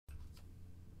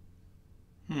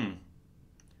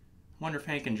Wonder if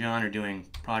Hank and John are doing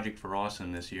Project for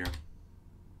Awesome this year.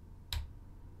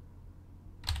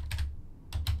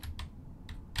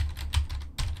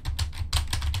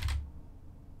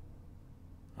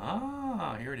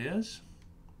 Ah, here it is.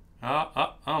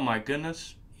 Oh my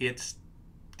goodness. It's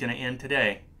gonna end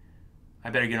today.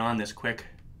 I better get on this quick.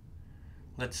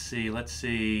 Let's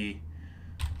see.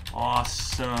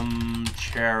 Awesome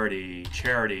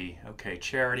charity. Okay,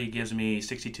 charity gives me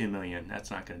 62 million.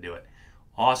 That's not gonna do it.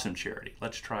 Awesome charity.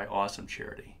 Let's try awesome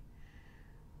charity.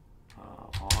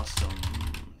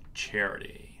 Awesome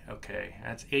charity. Okay,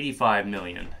 that's 85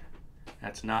 million.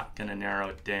 That's not gonna narrow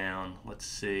it down. Let's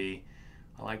see.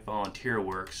 I like volunteer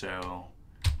work, so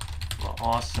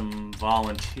awesome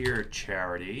volunteer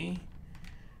charity.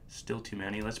 Still too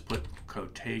many. Let's put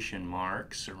quotation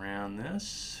marks around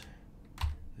this.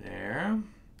 There.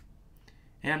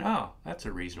 And oh, that's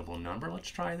a reasonable number. Let's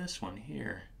try this one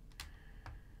here.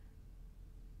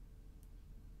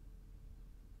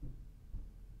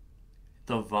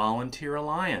 The Volunteer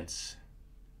Alliance.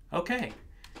 Okay.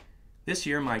 This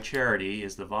year my charity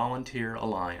is the Volunteer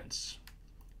Alliance.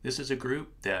 This is a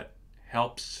group that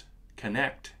helps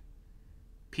connect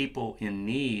people in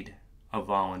need of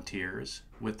volunteers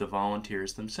with the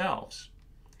volunteers themselves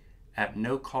at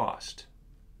no cost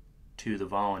to the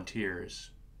volunteers.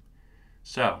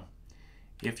 So,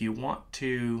 if you want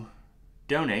to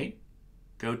donate,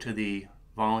 go to the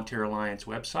Volunteer Alliance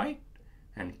website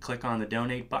and click on the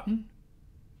donate button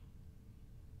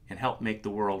and help make the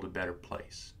world a better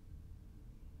place.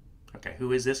 Okay,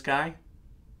 who is this guy?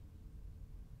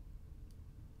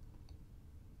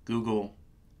 Google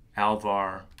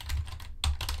Alvar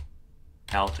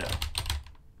Aalto.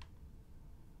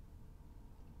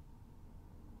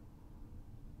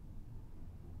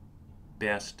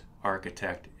 Best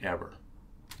architect ever.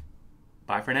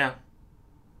 Bye for now.